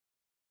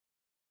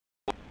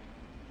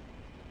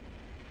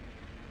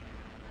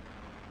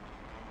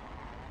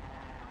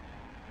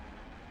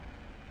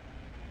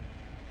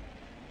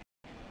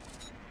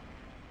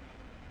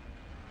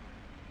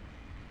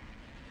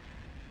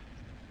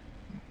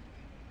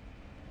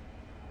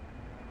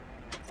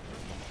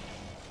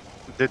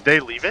Did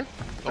they leave it?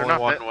 They're Only not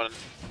one. that- One.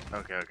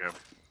 Okay, okay.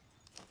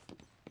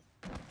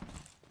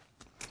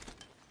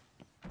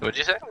 What'd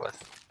you say? What?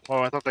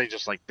 Well, I thought they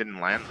just like didn't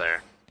land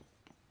there.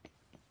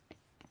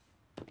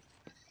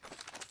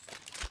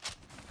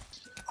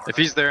 If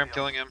he's there, I'm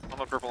killing him. I'm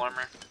on purple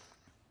armor.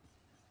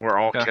 We're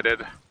all Okay.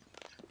 kitted.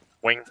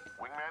 Wing.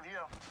 Wingman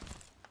here.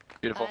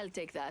 Beautiful. I'll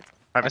take that.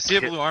 I see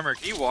a blue armor.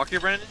 Can you walk here,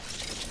 Brandon?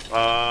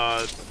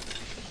 I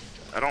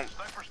don't.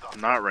 Sniper stop.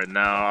 Not right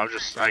now. I'm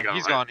just. I got.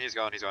 He's gone. He's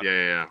gone. He's gone. Yeah,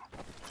 yeah, yeah.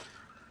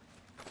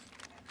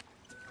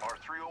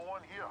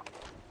 R301 here.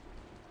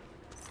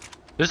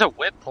 There's a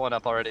whip pulling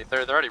up already.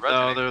 They're already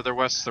No, rotating. they're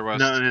west. They're west.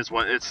 No, it is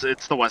what.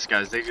 It's the west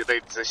guys. They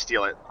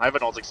steal it. I have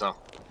an ultic cell.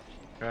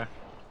 Okay.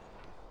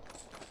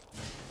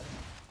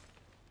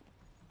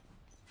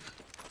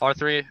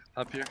 R3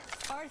 up here.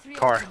 R3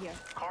 Car. over here.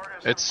 Car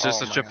is It's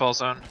just Oh a my chip God. fall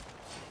zone.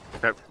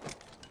 Okay.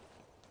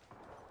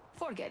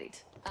 Forget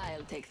it.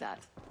 I'll take that.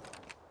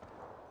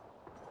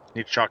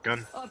 Need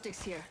shotgun.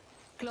 Optics here.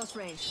 Close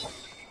range.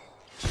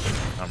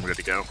 I'm good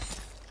to go.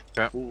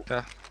 Okay. Ooh.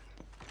 Okay.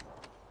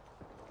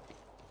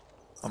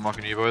 I'm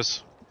walking you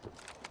boys.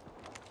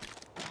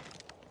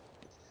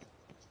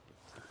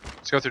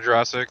 Let's go through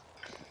Jurassic.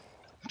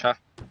 Okay.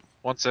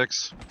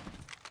 1-6.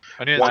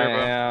 I need a One turbo.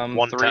 am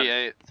 110.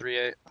 3-8.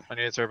 3-8. I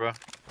need a turbo.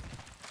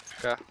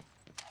 Okay.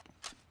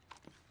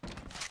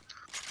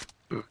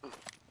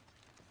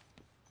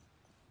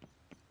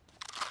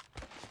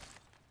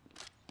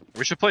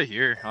 We should play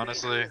here,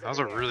 honestly. That was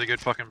a really good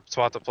fucking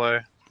spot to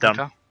play.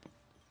 Done.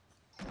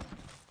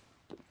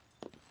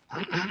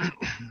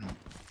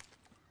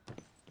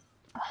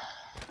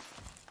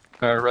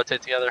 Okay.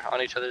 Rotate together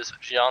on each other's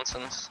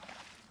Johnsons.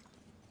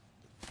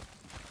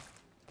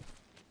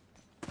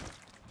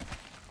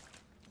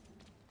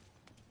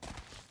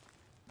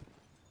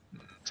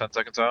 Ten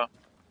seconds out.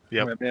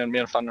 Yep. Me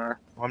and Fun are.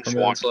 I'm just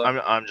moving walking. slow.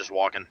 I'm just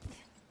walking.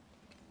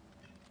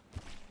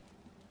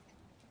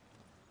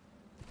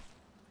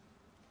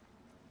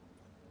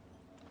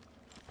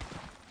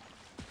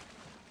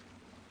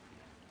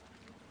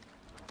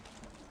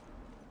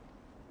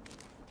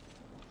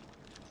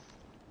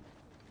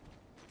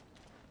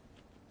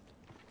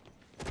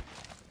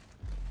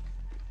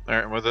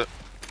 Alright, I'm with it.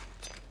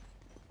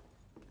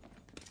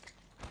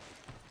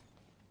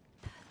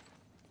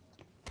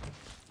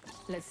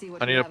 Let's see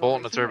what I we need a have bolt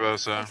over and a turbo, here.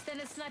 so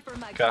Extended sniper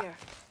mag Okay. here.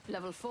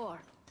 Level 4.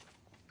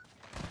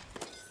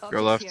 go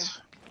Optics left. here.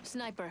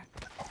 Sniper.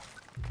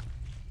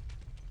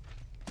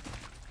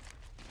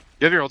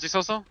 You have your ulti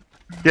cell still?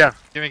 Yeah.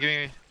 Give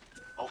me.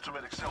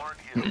 ultimate accelerant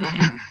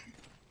here.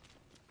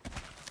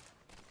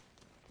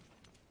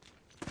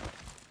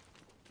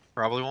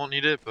 Probably won't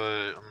need it,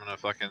 but I'm gonna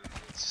fucking.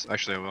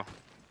 Actually, I will.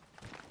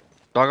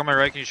 Dog on my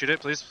right, can you shoot it,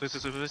 please? Please.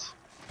 Thank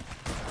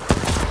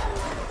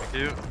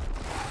you.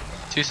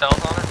 2 cells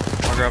on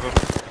it. I'll grab him.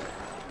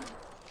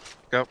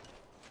 Go.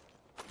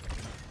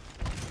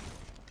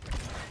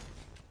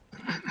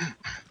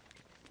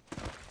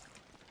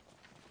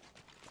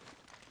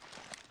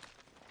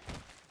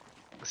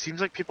 It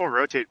seems like people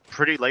rotate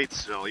pretty late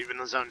still, even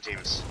the zone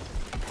teams.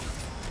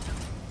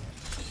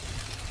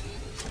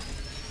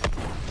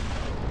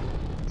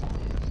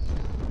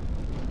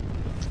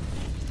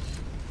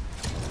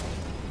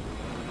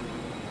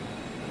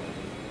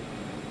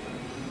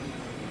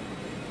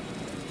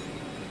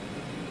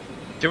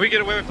 Did we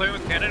get away with playing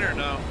with cannon or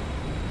no?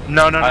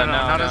 No, no,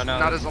 not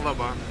as a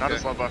Loba. Not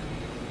as Loba.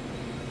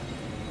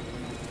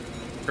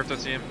 Crypto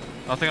team.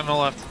 Nothing on the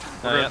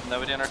left. No, We're yeah, good.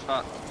 nobody in our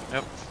spot.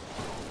 Yep.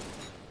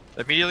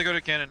 Immediately go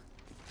to cannon.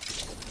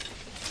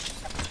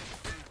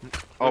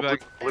 Oh, Blue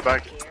back. blue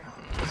back.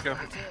 Let's go.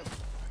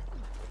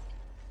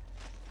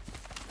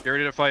 Get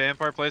ready to fight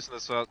Empire place in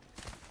this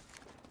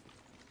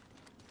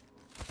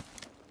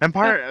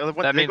Empire. When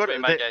That they means go we to,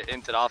 might get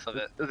inted off of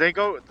it. they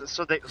go.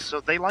 So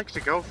they like to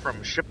go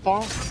from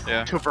shipfall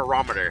Yeah. to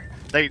barometer.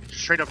 They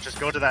straight up just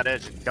go to that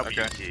edge and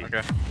WT.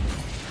 Okay.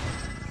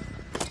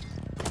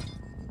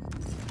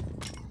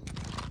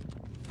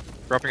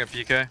 Dropping a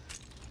PK.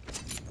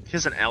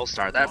 Here's an L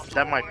star.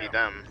 That might be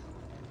them.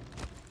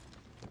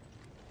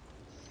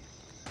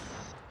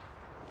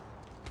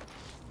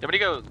 Somebody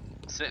go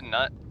sit and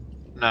nut.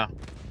 No.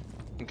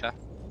 Okay.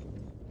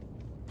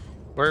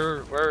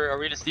 Where are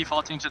we just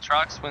defaulting to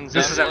trucks when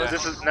This is Zambia-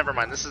 this is never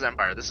mind. This is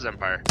Empire. This is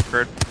Empire.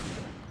 Bird.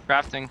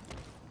 crafting?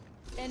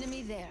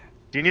 Enemy there.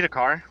 Do you need a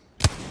car?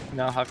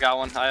 No, I've got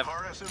one. I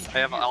Car SMG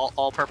have here.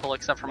 all purple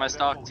except for my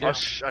stock too.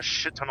 A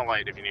shit ton of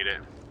light if you need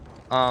it.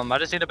 I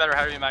just need a better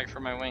heavy mag for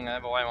my wing. I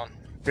have a white one.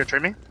 Here,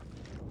 trade me.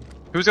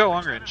 Who's got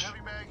long range? Heavy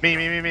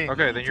mag. Me.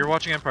 Okay, then you're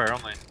watching Empire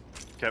only.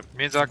 Okay.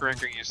 Me and Zach are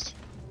anchoring east.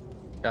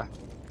 Yeah.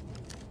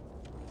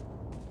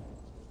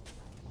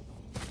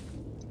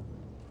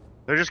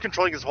 They're just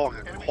controlling this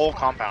whole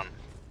compound.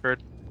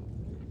 Bird.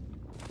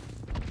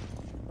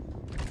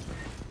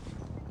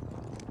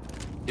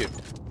 Dude.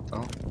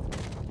 Oh.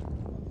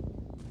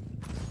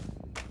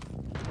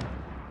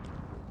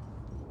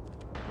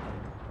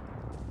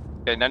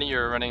 Okay, none of you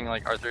are running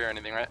like R3 or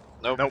anything, right?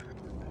 Nope. Nope.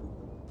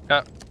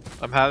 Yeah.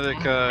 I'm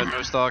Havoc,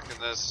 no stock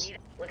in this.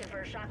 Looking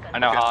for a shotgun. I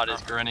know Okay. Odd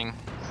is grinning.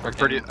 I'm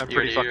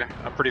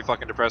pretty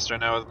fucking depressed right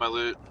now with my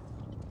loot.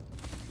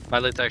 My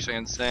loot's actually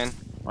insane.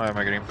 Why am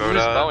I getting Who's bowed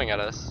out? bowing at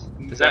us?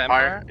 Is that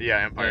Empire?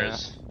 Yeah, Empire Yeah.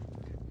 is.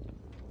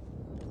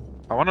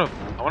 I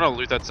wanna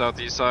loot that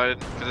southeast side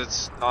because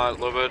it's not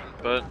low bid,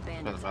 but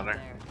doesn't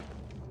matter.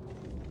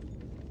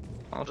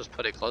 I'll just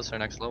put it closer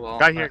next low wall.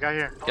 Guy here, guy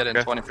here. Get in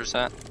Okay.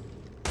 20%.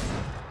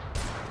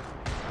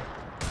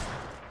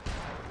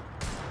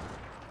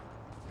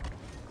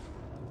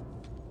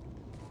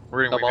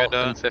 We're getting Double winged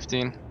and down.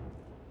 15.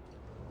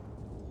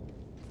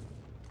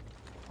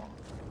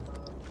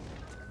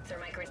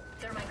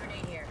 Thermite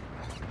grenade here.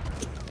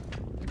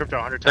 Crypto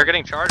 100. They're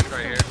getting charged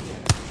right here.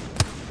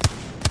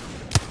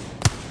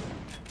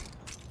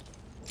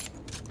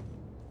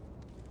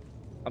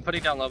 I'm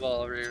putting down low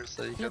ball over here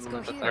so you can Let's go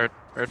live with here.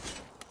 that. Red.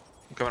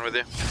 I'm coming with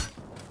you.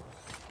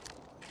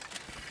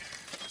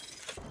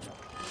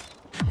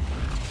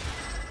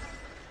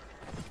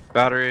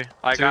 Battery.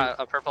 I two. got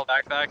a purple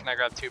backpack and I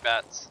grabbed 2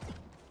 bats.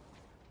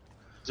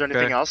 Is there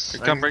anything Okay. else?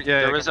 Come right, yeah.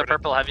 There yeah, was come a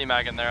purple heavy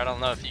mag in there. I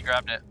don't know if you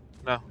grabbed it.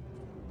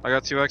 I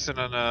got 2x and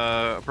then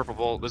a purple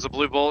bolt. There's a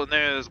blue bolt in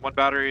there. There's 1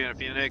 battery and a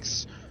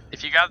Phoenix.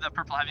 If you grab the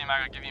purple heavy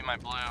mag, I'll give you my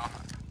blue.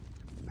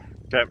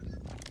 Okay.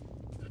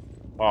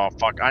 Oh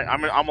fuck!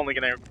 I'm only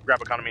gonna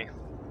grab economy.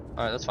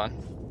 Alright, that's fine.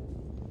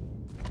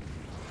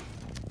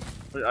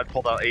 I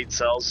pulled out 8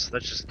 cells.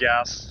 That's just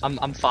gas. I'm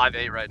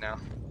 5'8" right now.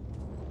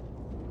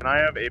 Can I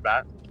have a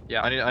bat?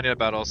 Yeah. I need a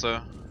bat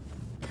also.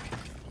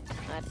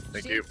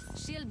 Thank you.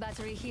 Shield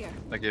battery here.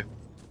 Thank you.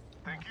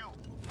 Thank you.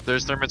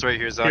 There's thermites right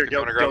here, Zach. Here, if you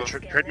go, wanna grab go,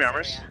 them. trade me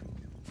armors.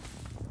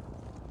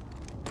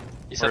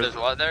 You said Where- there's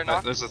what there now?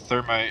 There's a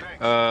thermite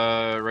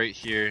right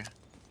here.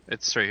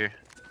 It's right here.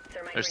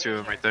 There's 2 of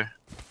them right there.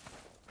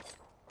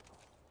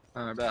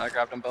 I bet I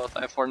grabbed them both.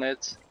 I have 4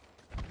 nades.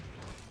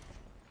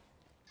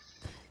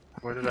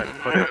 Where did I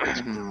put it?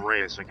 It's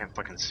gray, so I can't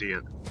fucking see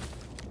it.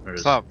 There it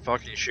is. Stop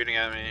fucking shooting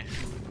at me.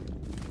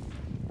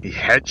 He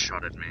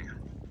headshotted me.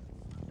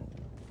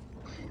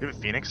 You have a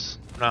Phoenix?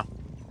 No.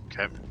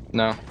 Okay.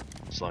 No.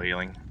 Slow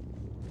healing.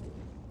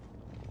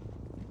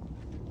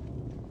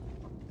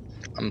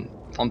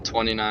 I'm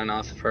 29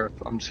 off perp.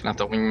 I'm just gonna have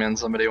to wingman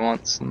somebody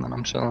once and then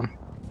I'm chilling.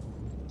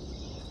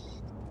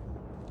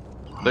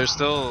 There's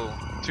still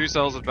 2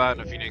 cells with bat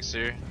and a Phoenix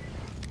here.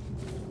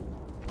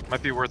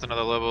 Might be worth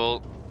another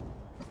level.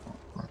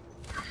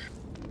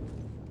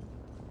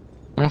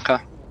 Okay.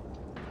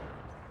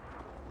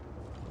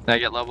 Did I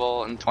get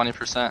level and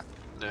 20%?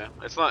 Yeah,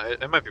 it's not.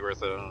 It might be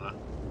worth it. I don't know.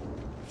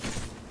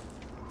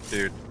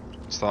 Dude,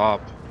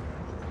 stop.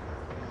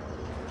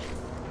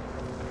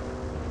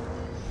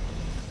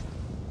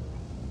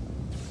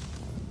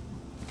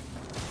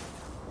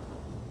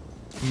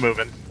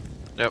 Moving.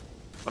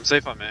 I'm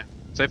safe on me.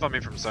 Safe on me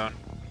from zone.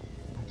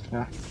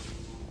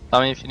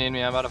 Tell me if you need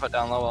me. I'm about to put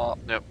down low wall.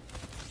 Yep.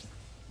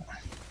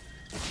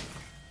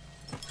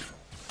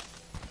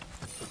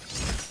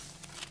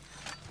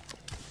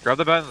 Grab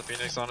the bat and the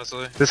Phoenix,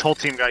 honestly. This whole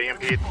team got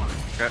EMP'd.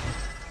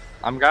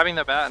 I'm grabbing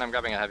the bat and I'm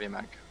grabbing a heavy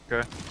mag.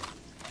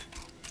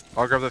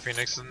 I'll grab the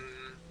Phoenix and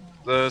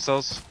the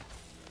cells.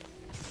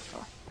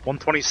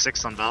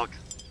 126 on Valk.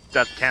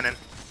 That cannon.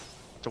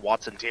 It's a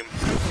Watson team.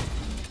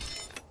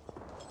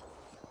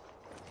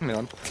 Give me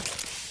one.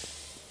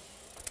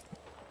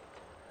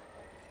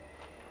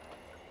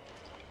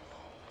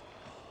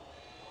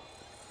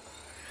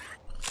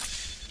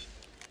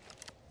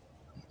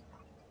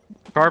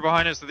 Car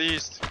behind us to the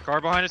east.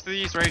 Car behind us to the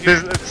east, right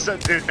here.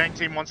 Dude, bank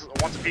team wants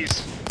a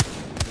piece.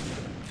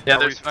 Yeah, Are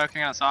they're we-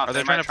 smoking us off. are they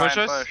might trying to push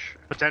and us?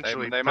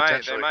 Potentially. They might. They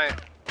potentially. might.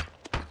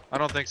 I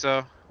don't think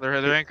so. They're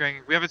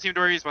anchoring. We have a team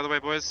door east, by the way,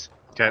 boys.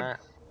 Okay. Alright.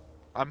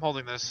 I'm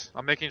holding this.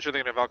 I'm making sure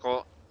they're gonna have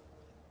alcohol.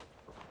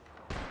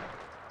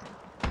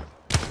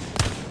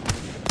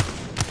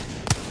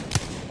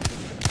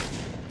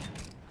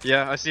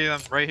 Yeah, I see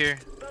them right here.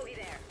 Bogey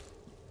there.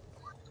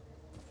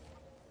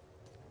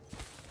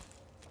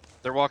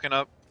 They're walking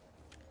up.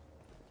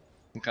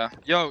 Okay.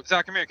 Yo,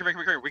 Zach, come here.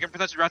 We can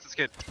potentially rat this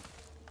kid.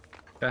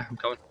 Okay, I'm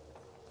coming.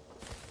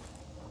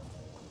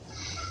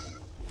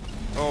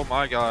 Oh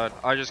my god,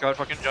 I just got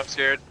fucking jump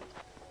scared.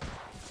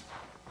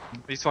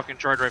 These fucking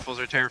charge rifles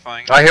are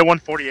terrifying. I hit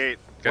 148.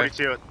 Okay.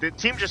 42. The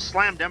team just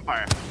slammed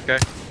Empire. Okay.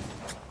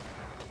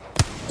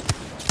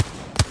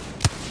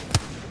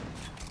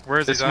 Where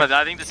is he, This Zach?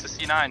 I think this is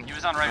C9. He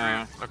was on right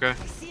roof. Okay.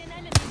 I see an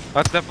enemy.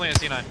 That's definitely a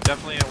C9.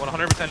 Definitely a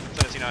 100%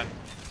 a C9.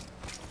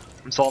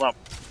 I'm sold up.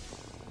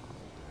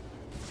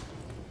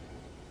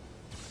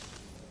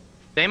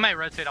 They might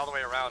rotate all the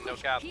way around, no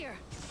cap. Here.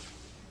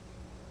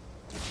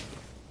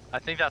 I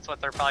think that's what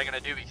they're probably gonna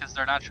do because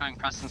they're not showing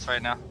presence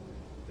right now.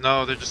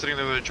 No, they're just sitting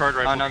there with a charge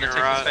rifle. Oh, no, they're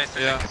looking taking around. space,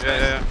 they're taking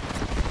Yeah.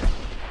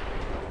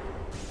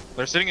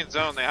 They're sitting in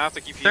zone. They have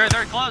to keep They're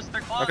healing. close.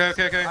 They're close.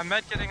 Okay. I'm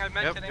med kidding. I'm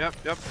med kidding. Yep.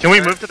 Can we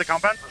move to the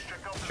compound? Let's check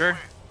out this Sure. way.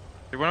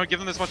 You want to give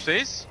them this much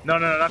space? No,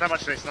 not that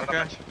much space. Not Okay.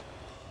 that much.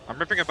 I'm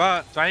ripping a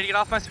bot. Do I need to get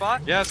off my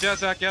spot? Yes,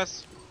 Zach,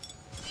 yes.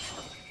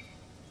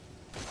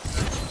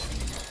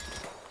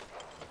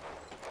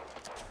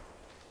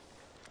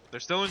 They're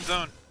still in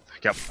zone.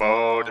 Get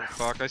bowed. Oh,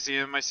 fuck, I see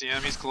him,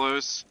 he's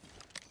close.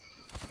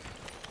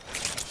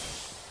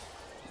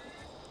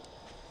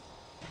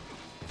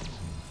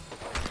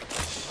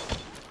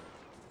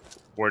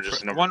 We're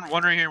just in a... One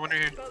right here, one right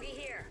here. Bogey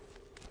here.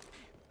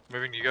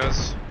 Moving to you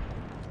guys.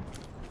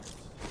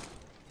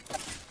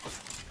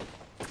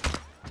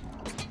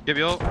 Give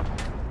you ult.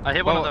 I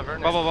hit one of the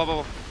Vernon.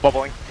 Bubble.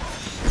 Bubbling.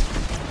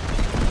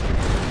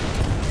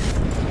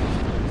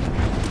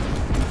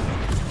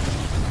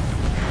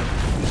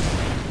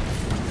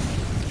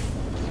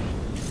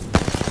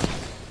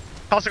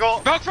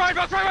 Popsicle! Valk fried,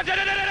 one,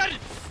 dead.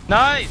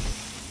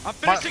 Nice! I'm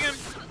finishing him.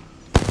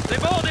 They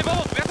bowled. We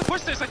have to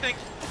push this, I think.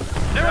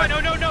 Never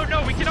mind,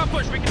 no, we cannot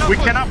push, We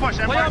cannot push.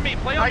 Play on me,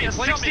 play on me.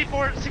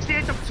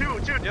 68 to 2,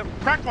 dude. Yep.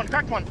 Cracked one.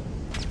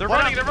 They're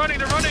running. Kill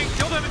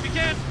them if you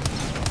can.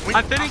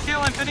 I'm finning kill.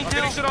 I'm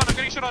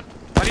getting shit on.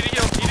 I need to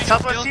heal.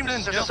 Southwest team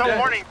is so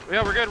warning.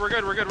 Yeah, we're good.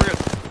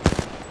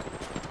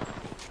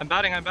 I'm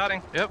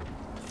batting. Yep.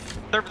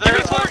 They're Give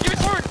me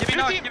forward. Give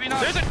me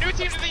knock. There's a new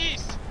team to the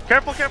east.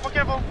 Careful.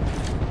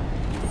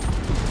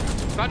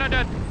 Not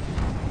dead.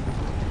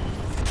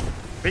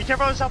 Be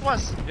careful of the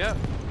Southwest. Yeah.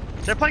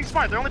 They're playing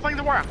smart. They're only playing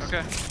the war axe.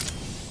 Okay.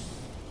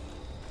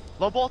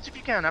 Low bolts if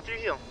you can after you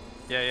heal.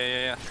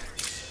 Yeah.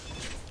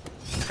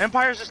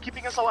 Empire's just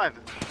keeping us alive.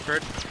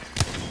 Bird.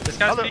 This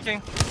guy's Hello.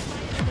 peeking.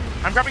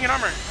 I'm grabbing an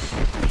armor.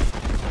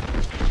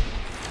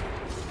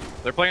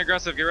 They're playing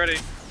aggressive. Get ready.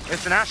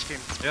 It's an Ash team.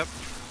 Yep.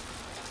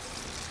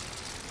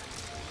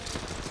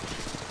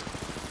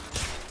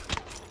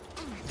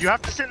 You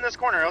have to sit in this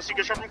corner, or else you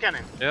get shot from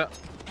cannon. Yeah.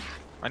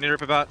 I need to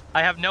rip it out.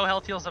 I have no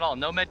health heals at all.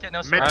 No medkit, no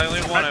Med- strength. I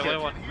only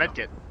one.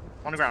 Medkit.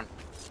 On the ground.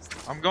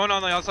 I'm going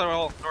on the outside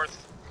wall,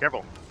 north.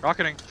 Careful.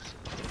 Rocketing.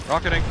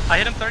 I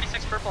hit him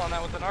 36 purple on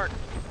that with an arc.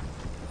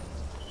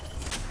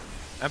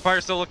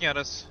 Empire's still looking at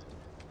us.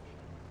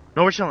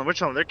 No, we're chilling.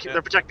 They're Yeah.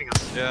 they're protecting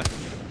us. Yeah.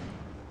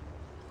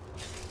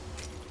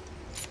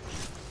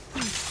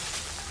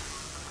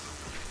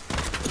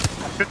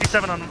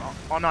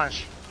 $57 on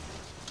Ash.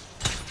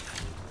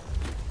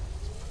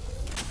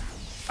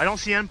 I don't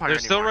see Empire They're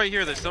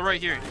anymore. still right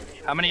here.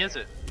 How many is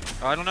it?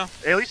 I don't know.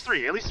 At least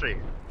three. Oh,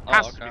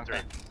 Has to be okay. 3.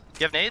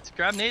 You have nades?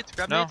 Grab nades.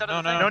 Grab No, nades out of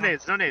the no, thing.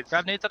 No nades.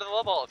 Grab nades out of the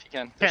low ball if you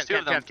can. Can't, There's two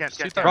of them. can't.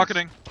 Two Can't. turns.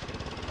 Rocketing.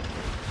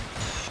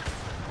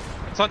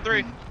 It's on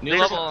 3. New They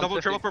level. just on Double,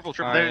 50. triple, purple,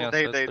 triple. Alright,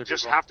 They yeah, so that's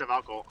just 3 have to have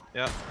alcohol.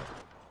 Yeah.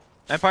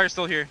 Empire's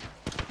still here.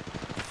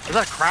 Is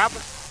that a crab?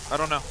 I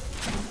don't know.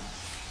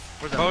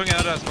 Where's that? Bowing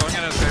at us.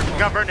 Careful. We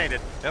got Vernated.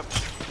 Yep.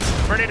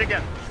 Vernade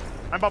again.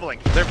 I'm bubbling.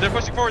 They're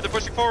pushing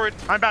forward.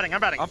 I'm batting.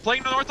 I'm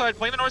playing the north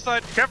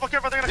side. Careful.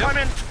 They're gonna Yep. climb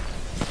in.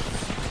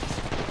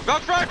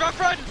 Valk fried.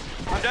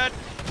 I'm dead.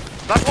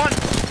 That's one.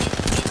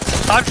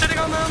 I'm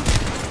shitting on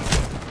them.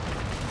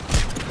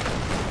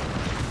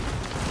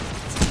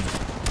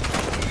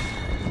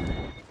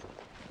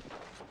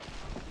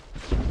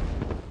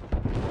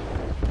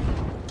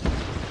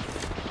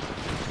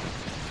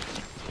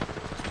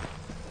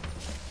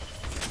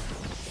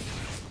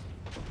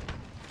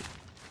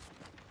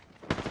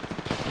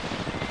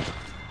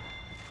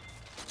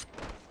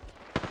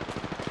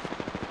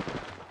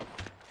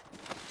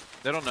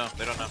 They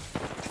don't know.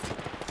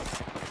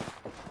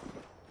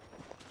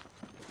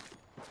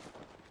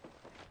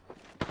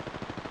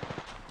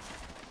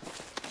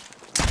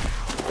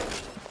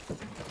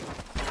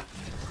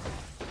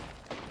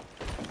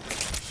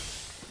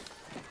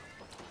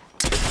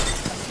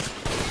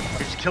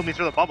 You just killed me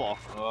through the bubble.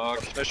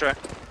 Okay. Nice try.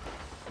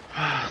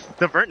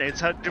 The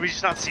Vernades, did we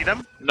just not see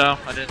them? No,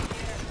 I didn't.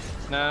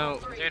 No,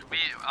 dude, we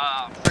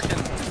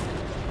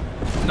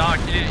frickin' knock.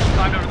 You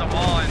climbed over the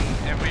wall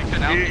and we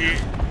couldn't help you.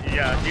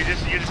 Yeah, you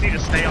just need to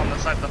stay on the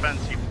side of the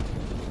fence. You